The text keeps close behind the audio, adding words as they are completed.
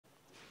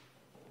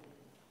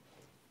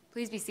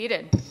Please be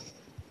seated.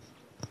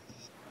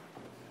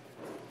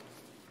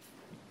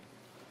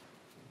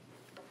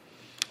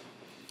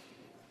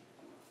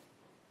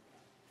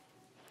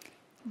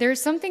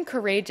 There's something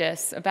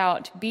courageous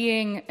about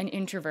being an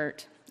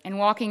introvert and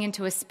walking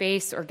into a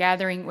space or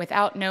gathering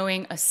without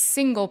knowing a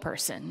single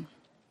person.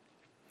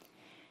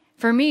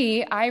 For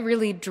me, I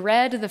really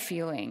dread the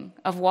feeling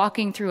of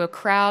walking through a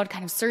crowd,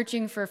 kind of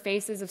searching for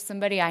faces of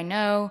somebody I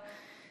know,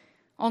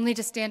 only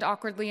to stand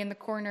awkwardly in the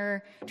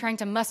corner, trying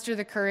to muster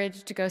the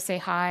courage to go say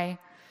hi.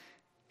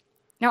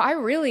 Now, I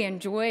really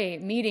enjoy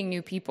meeting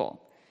new people,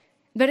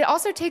 but it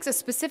also takes a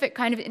specific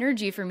kind of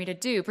energy for me to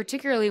do,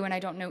 particularly when I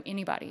don't know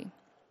anybody.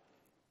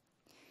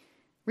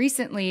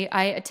 Recently,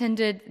 I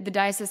attended the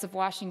Diocese of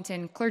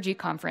Washington Clergy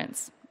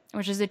Conference,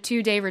 which is a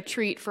 2-day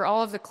retreat for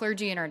all of the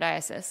clergy in our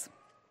diocese.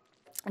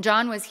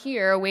 John was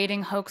here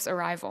awaiting Hoke's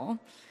arrival,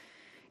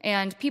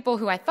 and people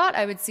who I thought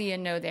I would see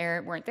and know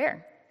there weren't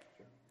there.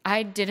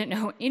 I didn't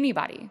know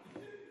anybody.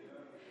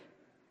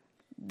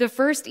 The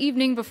first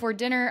evening before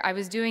dinner, I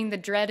was doing the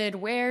dreaded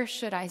where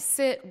should I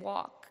sit,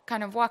 walk,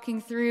 kind of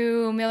walking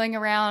through, milling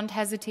around,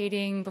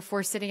 hesitating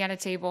before sitting at a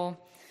table.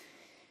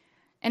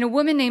 And a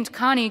woman named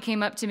Connie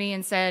came up to me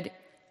and said,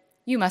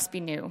 "You must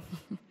be new."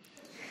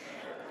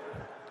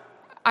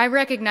 I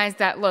recognized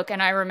that look,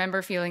 and I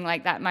remember feeling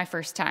like that my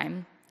first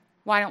time.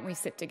 Why don't we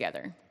sit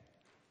together?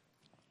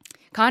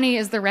 Connie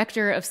is the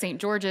rector of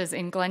St. George's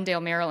in Glendale,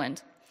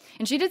 Maryland.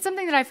 And she did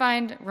something that I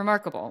find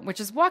remarkable, which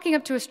is walking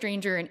up to a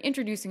stranger and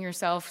introducing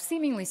herself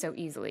seemingly so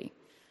easily.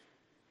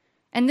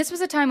 And this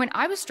was a time when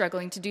I was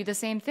struggling to do the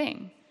same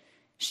thing.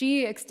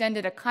 She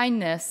extended a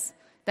kindness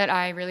that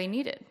I really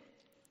needed.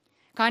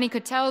 Connie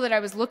could tell that I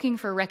was looking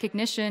for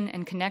recognition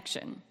and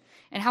connection,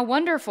 and how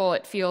wonderful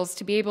it feels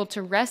to be able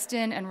to rest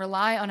in and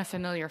rely on a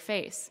familiar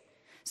face.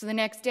 So the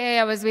next day,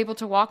 I was able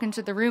to walk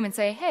into the room and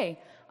say, "Hey,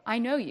 I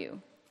know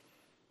you."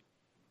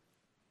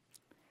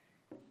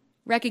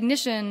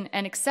 Recognition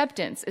and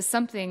acceptance is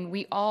something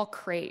we all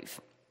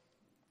crave.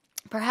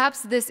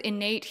 Perhaps this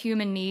innate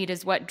human need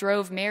is what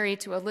drove Mary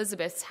to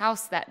Elizabeth's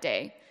house that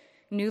day,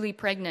 newly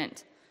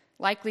pregnant,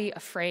 likely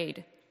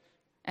afraid,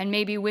 and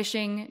maybe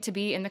wishing to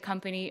be in the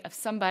company of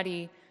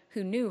somebody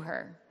who knew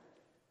her.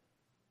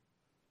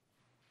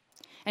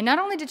 And not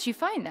only did she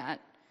find that,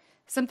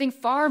 something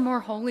far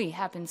more holy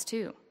happens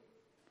too.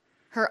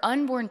 Her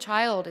unborn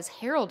child is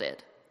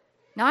heralded,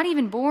 not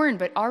even born,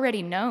 but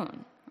already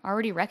known,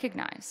 already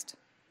recognized.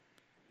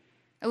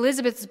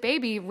 Elizabeth's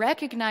baby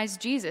recognized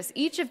Jesus,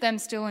 each of them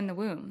still in the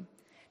womb.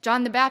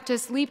 John the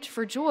Baptist leaped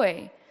for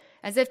joy,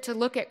 as if to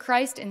look at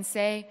Christ and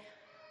say,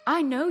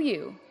 "I know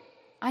you,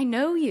 I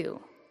know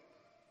you."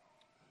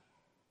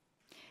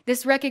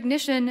 This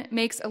recognition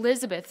makes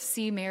Elizabeth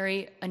see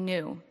Mary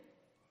anew.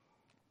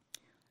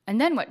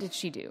 And then what did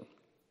she do?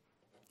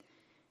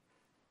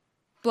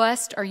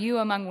 "Blessed are you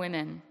among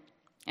women,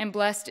 and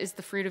blessed is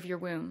the fruit of your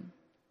womb."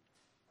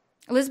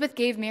 Elizabeth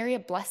gave Mary a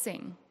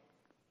blessing.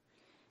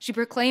 She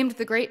proclaimed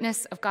the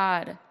greatness of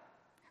God.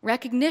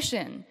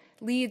 Recognition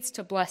leads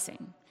to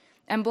blessing,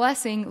 and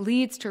blessing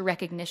leads to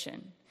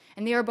recognition.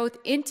 And they are both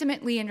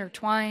intimately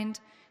intertwined,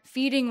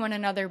 feeding one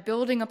another,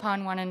 building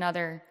upon one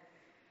another.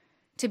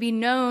 To be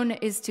known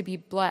is to be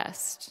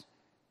blessed,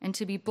 and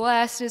to be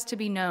blessed is to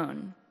be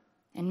known.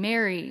 And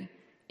Mary,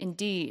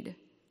 indeed,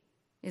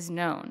 is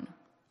known.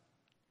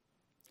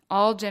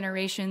 "All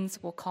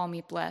generations will call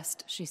me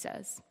blessed," she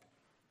says.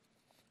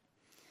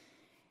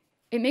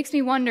 It makes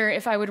me wonder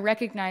if I would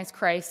recognize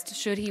Christ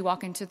should he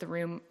walk into the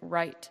room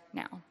right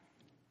now.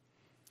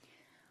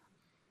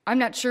 I'm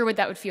not sure what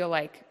that would feel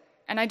like,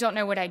 and I don't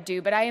know what I'd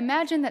do, but I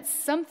imagine that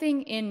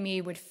something in me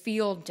would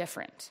feel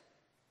different.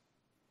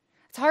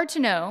 It's hard to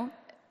know,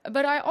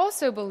 but I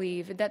also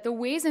believe that the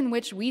ways in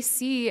which we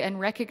see and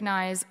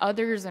recognize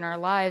others in our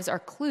lives are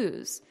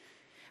clues,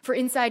 for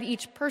inside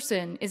each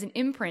person is an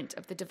imprint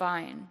of the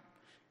divine.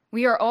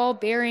 We are all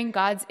bearing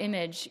God's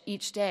image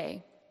each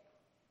day.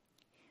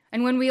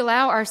 And when we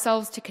allow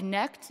ourselves to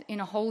connect in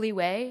a holy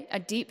way, a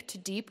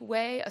deep-to-deep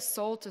way, a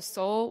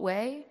soul-to-soul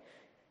way,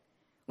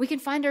 we can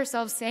find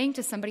ourselves saying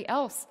to somebody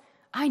else,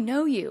 "I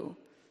know you."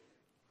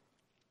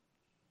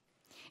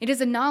 It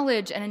is a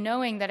knowledge and a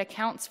knowing that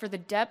accounts for the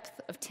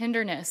depth of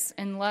tenderness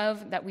and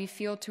love that we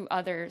feel to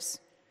others,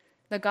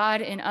 the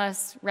God in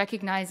us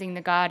recognizing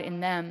the God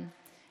in them,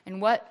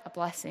 and what a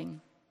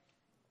blessing.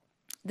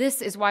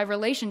 This is why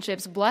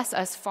relationships bless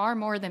us far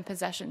more than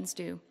possessions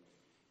do.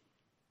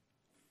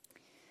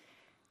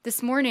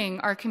 This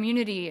morning, our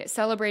community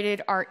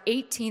celebrated our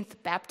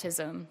 18th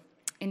baptism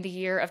in the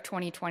year of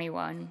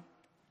 2021.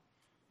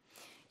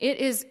 It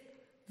is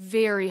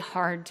very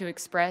hard to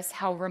express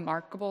how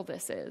remarkable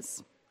this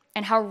is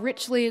and how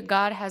richly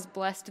God has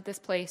blessed this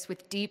place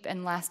with deep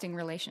and lasting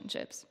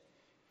relationships.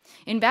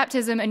 In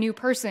baptism, a new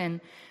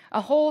person,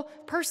 a whole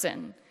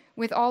person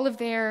with all of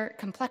their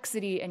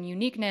complexity and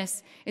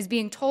uniqueness, is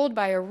being told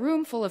by a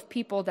room full of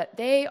people that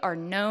they are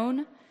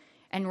known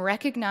and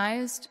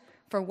recognized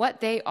for what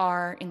they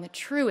are in the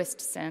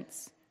truest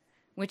sense,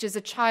 which is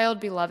a child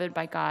beloved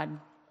by God,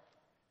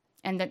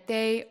 and that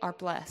they are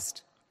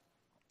blessed.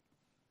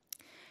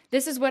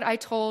 This is what I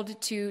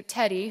told to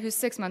Teddy, who's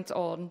 6 months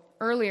old,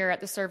 earlier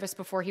at the service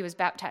before he was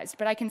baptized.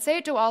 But I can say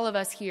it to all of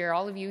us here,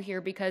 all of you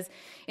here, because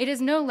it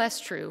is no less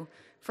true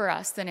for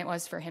us than it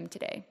was for him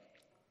today.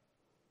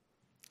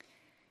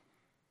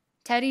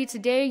 Teddy,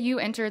 today you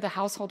enter the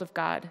household of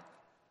God,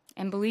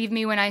 and believe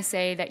me when I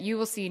say that you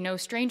will see no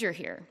stranger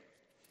here.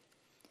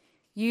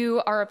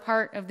 You are a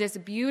part of this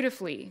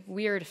beautifully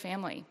weird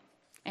family,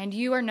 and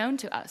you are known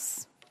to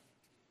us.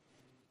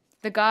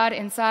 The God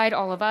inside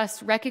all of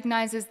us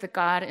recognizes the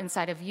God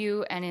inside of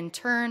you, and in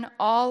turn,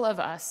 all of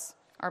us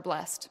are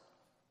blessed.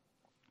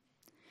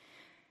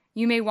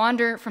 You may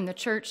wander from the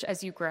church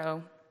as you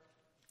grow.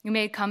 You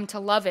may come to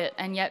love it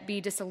and yet be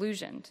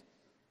disillusioned.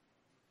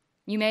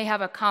 You may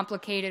have a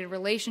complicated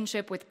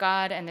relationship with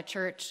God and the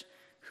church.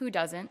 Who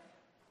doesn't?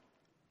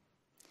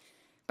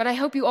 But I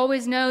hope you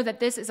always know that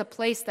this is a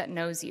place that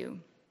knows you.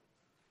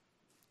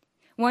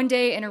 One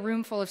day in a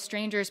room full of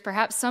strangers,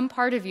 perhaps some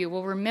part of you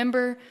will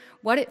remember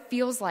what it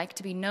feels like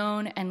to be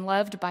known and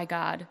loved by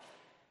God,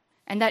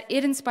 and that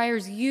it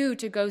inspires you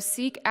to go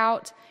seek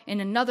out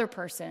in another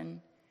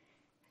person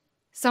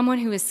someone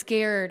who is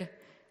scared,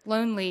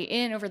 lonely,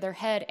 in over their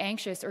head,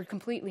 anxious, or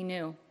completely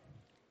new.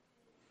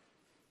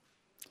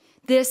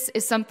 This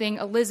is something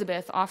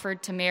Elizabeth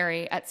offered to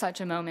Mary at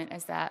such a moment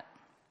as that.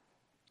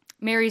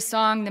 Mary's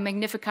song, the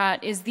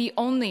Magnificat, is the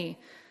only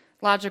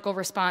logical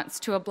response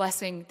to a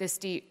blessing this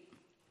deep.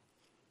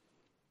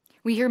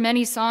 We hear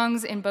many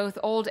songs in both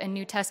Old and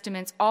New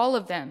Testaments, all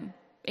of them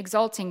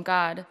exalting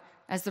God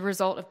as the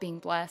result of being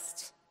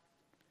blessed.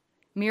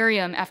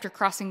 Miriam after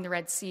crossing the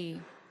Red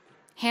Sea,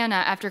 Hannah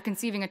after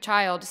conceiving a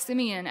child,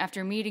 Simeon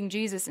after meeting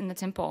Jesus in the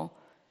temple.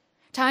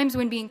 Times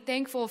when being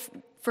thankful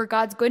for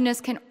God's goodness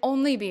can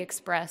only be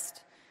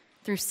expressed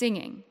through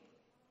singing.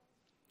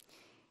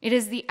 It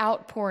is the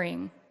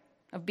outpouring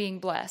of being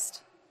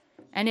blessed,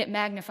 and it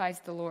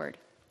magnifies the Lord.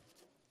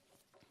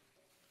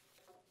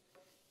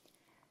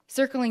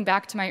 Circling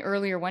back to my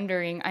earlier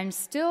wondering, I'm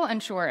still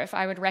unsure if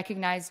I would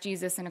recognize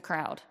Jesus in a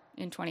crowd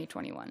in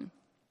 2021.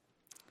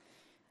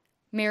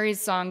 Mary's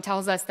song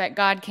tells us that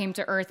God came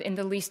to earth in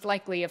the least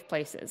likely of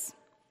places.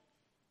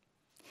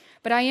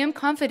 But I am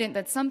confident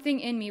that something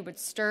in me would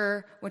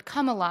stir, would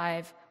come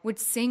alive, would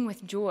sing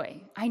with joy.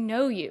 I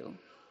know you,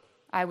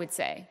 I would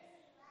say.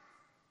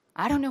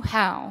 I don't know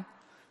how,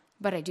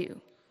 but I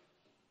do.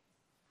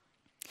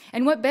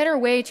 And what better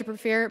way to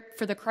prepare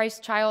for the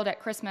Christ child at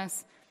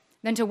Christmas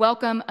than to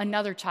welcome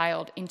another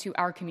child into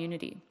our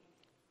community?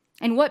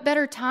 And what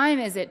better time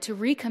is it to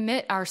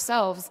recommit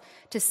ourselves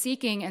to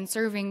seeking and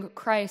serving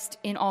Christ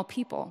in all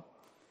people,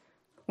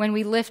 when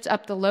we lift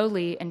up the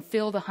lowly and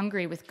fill the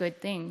hungry with good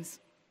things?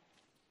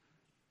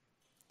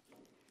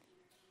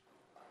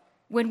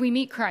 When we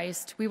meet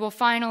Christ, we will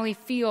finally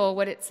feel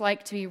what it's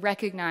like to be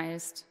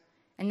recognized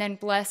and then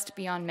blessed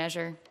beyond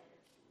measure.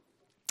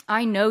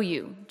 I know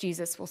you,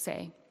 Jesus will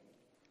say.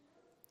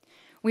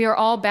 We are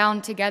all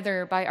bound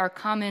together by our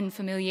common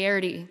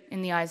familiarity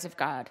in the eyes of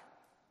God,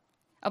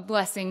 a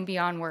blessing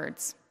beyond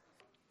words,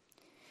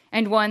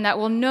 and one that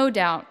will no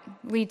doubt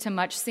lead to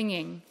much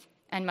singing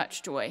and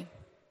much joy.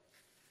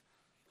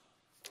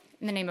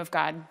 In the name of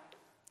God,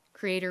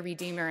 Creator,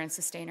 Redeemer, and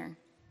Sustainer.